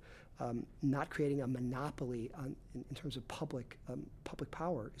believe that not creating a monopoly in terms of public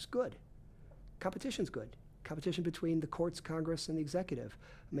power is good. Competition's good. Competition between the courts, Congress, and the executive.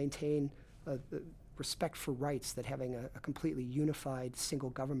 Maintain the respect for rights that having a completely unified single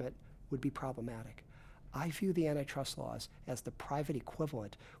government would be problematic. I view the antitrust laws as the private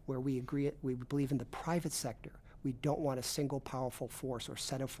equivalent, where we believe in the private sector. We don't want a single powerful force or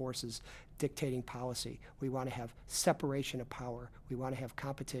set of forces dictating policy. We want to have separation of power. We want to have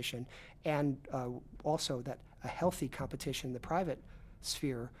competition, and also that a healthy competition in the private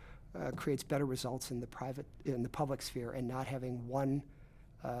sphere creates better results in the public sphere, and not having one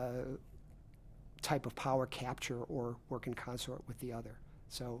type of power capture or work in consort with the other.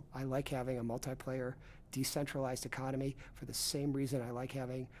 So I like having a multiplayer, decentralized economy for the same reason I like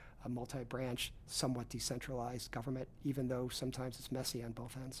having a multi-branch, somewhat decentralized government, even though sometimes it's messy on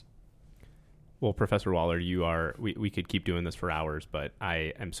both ends. Well, Professor Waller, we could keep doing this for hours, but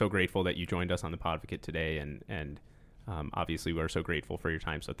I am so grateful that you joined us on the Podvocate today, and obviously we're so grateful for your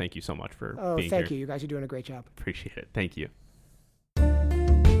time. So thank you so much for being here. Thank you. You guys are doing a great job. Appreciate it. Thank you.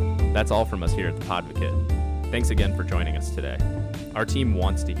 That's all from us here at the Podvocate. Thanks again for joining us today. Our team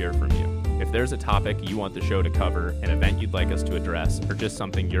wants to hear from you. If there's a topic you want the show to cover, an event you'd like us to address, or just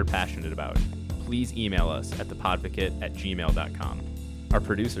something you're passionate about, please email us at thepodvocate@gmail.com. Our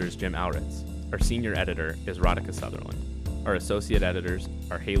producer is Jim Auritz. Our senior editor is Radhika Sutherland. Our associate editors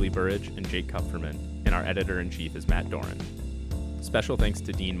are Haley Burridge and Jake Kupferman, and our editor-in-chief is Matt Doran. Special thanks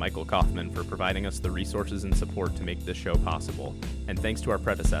to Dean Michael Kaufman for providing us the resources and support to make this show possible, and thanks to our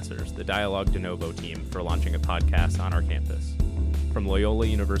predecessors, the Dialogue De Novo team, for launching a podcast on our campus. From Loyola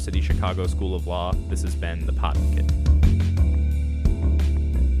University Chicago School of Law, this has been The Podvocate.